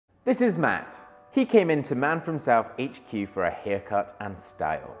This is Matt. He came into Man for Himself HQ for a haircut and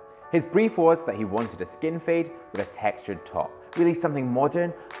style. His brief was that he wanted a skin fade with a textured top. Really something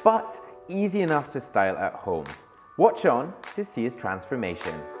modern, but easy enough to style at home. Watch on to see his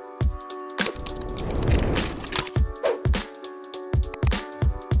transformation.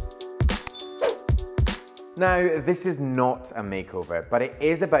 Now, this is not a makeover, but it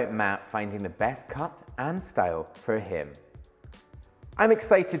is about Matt finding the best cut and style for him. I'm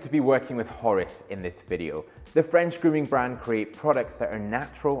excited to be working with Horace in this video. The French grooming brand create products that are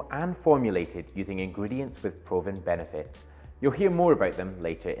natural and formulated using ingredients with proven benefits. You'll hear more about them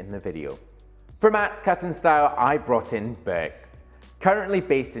later in the video. For Matt's cut and style, I brought in Burks. Currently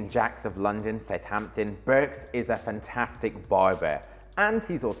based in Jacks of London, Southampton, Burks is a fantastic barber, and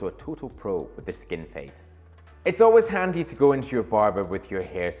he's also a total pro with the skin fade. It's always handy to go into your barber with your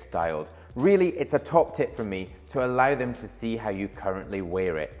hair styled. Really, it's a top tip from me to allow them to see how you currently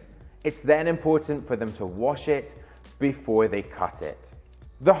wear it. It's then important for them to wash it before they cut it.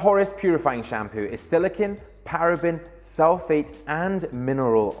 The Horace Purifying Shampoo is silicone, paraben, sulfate and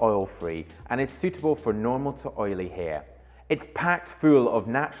mineral oil free and is suitable for normal to oily hair. It's packed full of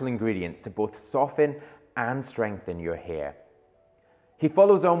natural ingredients to both soften and strengthen your hair. He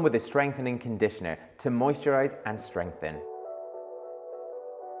follows on with a strengthening conditioner to moisturize and strengthen.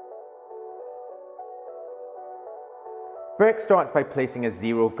 Burke starts by placing a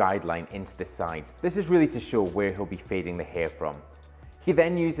zero guideline into the sides. This is really to show where he'll be fading the hair from. He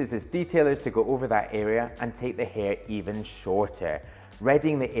then uses his detailers to go over that area and take the hair even shorter,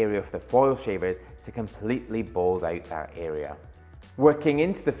 readying the area for the foil shavers to completely bald out that area. Working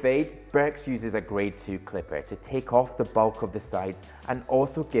into the fade, Burks uses a grade 2 clipper to take off the bulk of the sides and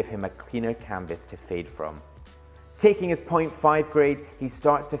also give him a cleaner canvas to fade from. Taking his 0.5 grade, he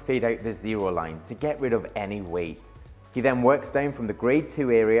starts to fade out the zero line to get rid of any weight. He then works down from the grade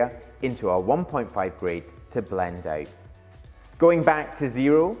 2 area into a 1.5 grade to blend out. Going back to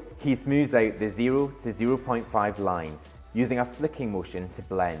zero, he smooths out the 0 to 0.5 line, using a flicking motion to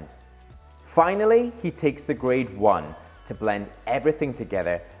blend. Finally, he takes the grade 1 to blend everything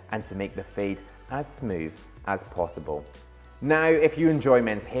together and to make the fade as smooth as possible. Now, if you enjoy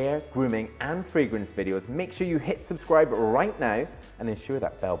men's hair, grooming and fragrance videos, make sure you hit subscribe right now and ensure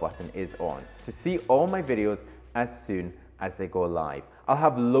that bell button is on to see all my videos as soon as they go live. I'll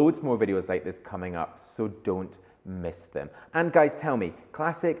have loads more videos like this coming up, so don't miss them. And guys, tell me,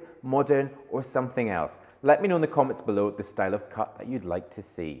 classic, modern or something else? Let me know in the comments below the style of cut that you'd like to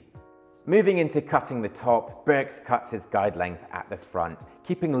see. Moving into cutting the top, Burks cuts his guide length at the front,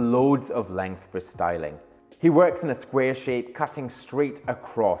 keeping loads of length for styling. He works in a square shape, cutting straight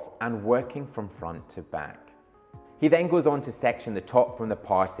across and working from front to back. He then goes on to section the top from the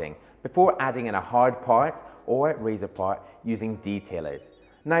parting, before adding in a hard part or razor part using detailers.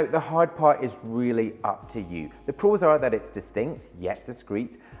 Now, the hard part is really up to you. The pros are that it's distinct yet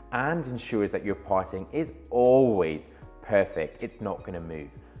discreet and ensures that your parting is always perfect. It's not going to move.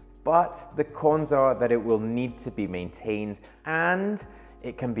 But the cons are that it will need to be maintained and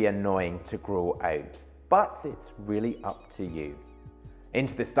it can be annoying to grow out. But it's really up to you.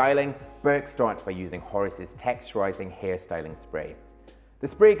 Into the styling, Burke starts by using Horace's texturizing hair styling spray. The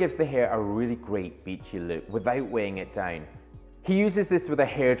spray gives the hair a really great beachy look without weighing it down. He uses this with a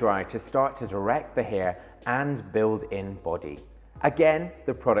hairdryer to start to direct the hair and build in body. Again,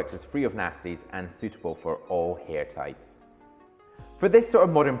 the product is free of nasties and suitable for all hair types. For this sort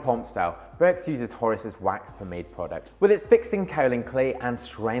of modern pomp style, Burks uses Horace's wax pomade product. With its fixing cowling clay and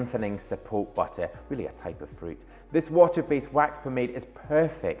strengthening sapote butter, really a type of fruit, this water-based wax pomade is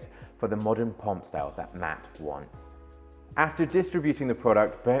perfect for the modern pomp style that Matt wants. After distributing the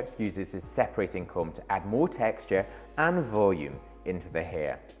product, Burks uses his separating comb to add more texture and volume into the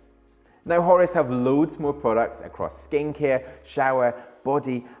hair. Now, Horace have loads more products across skincare, shower,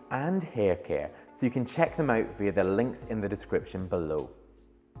 body and hair care, so you can check them out via the links in the description below.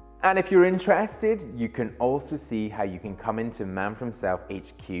 And if you're interested, you can also see how you can come into Man for Himself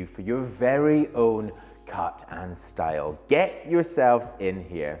HQ for your very own cut and style. Get yourselves in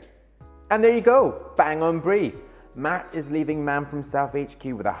here. And there you go, bang on brief. Matt is leaving Man for Himself HQ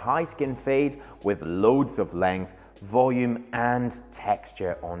with a high skin fade with loads of length, volume and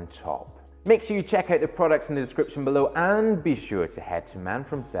texture on top. Make sure you check out the products in the description below and be sure to head to Man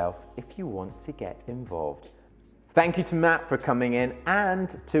for Himself if you want to get involved. Thank you to Matt for coming in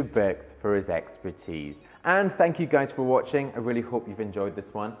and to Burks for his expertise. And thank you guys for watching. I really hope you've enjoyed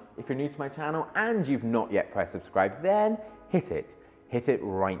this one. If you're new to my channel and you've not yet pressed subscribe, then hit it. hit it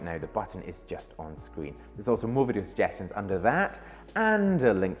right now. The button is just on screen. There's also more video suggestions under that and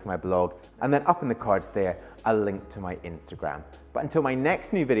a link to my blog. And then up in the cards there, a link to my Instagram. But until my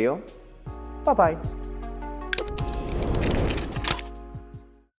next new video, bye-bye.